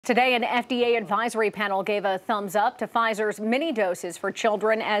Today, an FDA advisory panel gave a thumbs up to Pfizer's mini doses for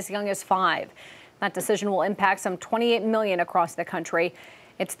children as young as 5. That decision will impact some 28 million across the country.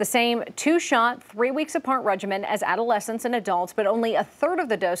 It's the same 2-shot, 3 weeks apart regimen as adolescents and adults, but only a third of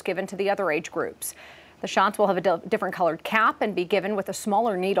the dose given to the other age groups. The shots will have a different colored cap and be given with a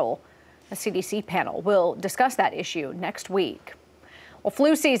smaller needle. The CDC panel will discuss that issue next week. Well,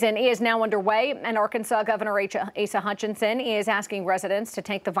 flu season is now underway, and Arkansas Governor Asa Hutchinson is asking residents to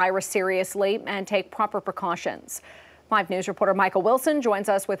take the virus seriously and take proper precautions. 5 News reporter Michael Wilson joins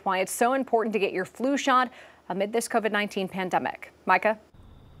us with why it's so important to get your flu shot amid this COVID-19 pandemic. Micah?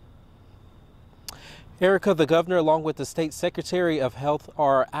 Erica, the governor, along with the state secretary of health,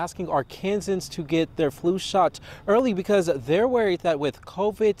 are asking Arkansans to get their flu shots early because they're worried that with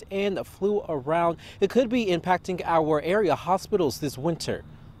COVID and flu around, it could be impacting our area hospitals this winter.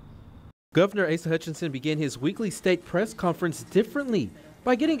 Governor Asa Hutchinson began his weekly state press conference differently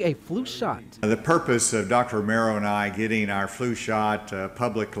by getting a flu shot. The purpose of Dr. Romero and I getting our flu shot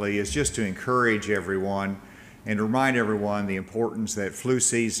publicly is just to encourage everyone and to remind everyone the importance that flu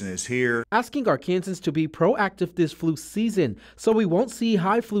season is here. Asking Arkansans to be proactive this flu season so we won't see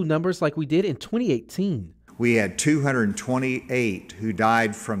high flu numbers like we did in 2018. We had 228 who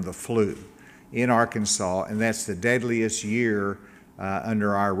died from the flu in Arkansas, and that's the deadliest year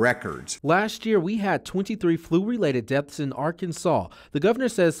under our records. Last year, we had 23 flu-related deaths in Arkansas. The governor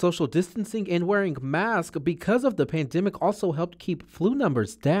says social distancing and wearing masks because of the pandemic also helped keep flu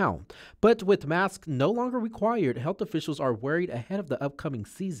numbers down. But with masks no longer required, health officials are worried ahead of the upcoming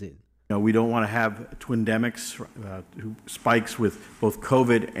season. We don't want to have twindemics, spikes with both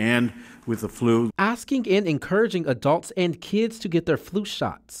COVID and with the flu. Asking and encouraging adults and kids to get their flu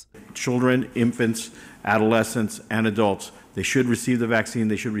shots. Children, infants, adolescents, and adults, they should receive the vaccine.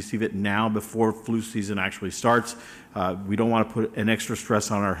 They should receive it now before flu season actually starts. We don't want to put an extra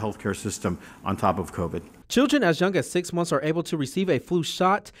stress on our healthcare system on top of COVID. Children as young as 6 months are able to receive a flu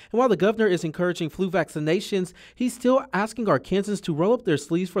shot. And while the governor is encouraging flu vaccinations, he's still asking Arkansans to roll up their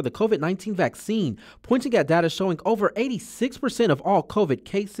sleeves for the COVID-19 vaccine, pointing at data showing over 86% of all COVID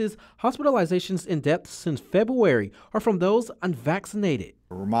cases, hospitalizations, and deaths since February are from those unvaccinated.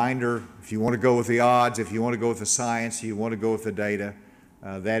 A reminder, if you want to go with the odds, if you want to go with the science, you want to go with the data,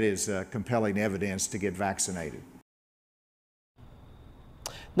 that is compelling evidence to get vaccinated.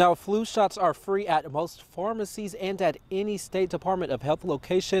 Now, flu shots are free at most pharmacies and at any state Department of Health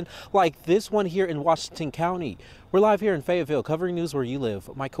location like this one here in Washington County. We're live here in Fayetteville covering news where you live.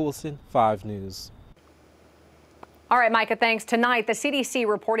 Michael Wilson, 5 News. All right, Micah, thanks. Tonight, the CDC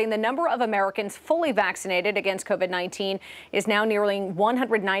reporting the number of Americans fully vaccinated against COVID-19 is now nearing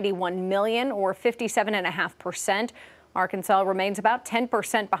 191 million, or 57.5%. Arkansas remains about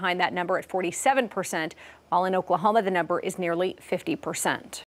 10% behind that number at 47%, while in Oklahoma, the number is nearly 50%.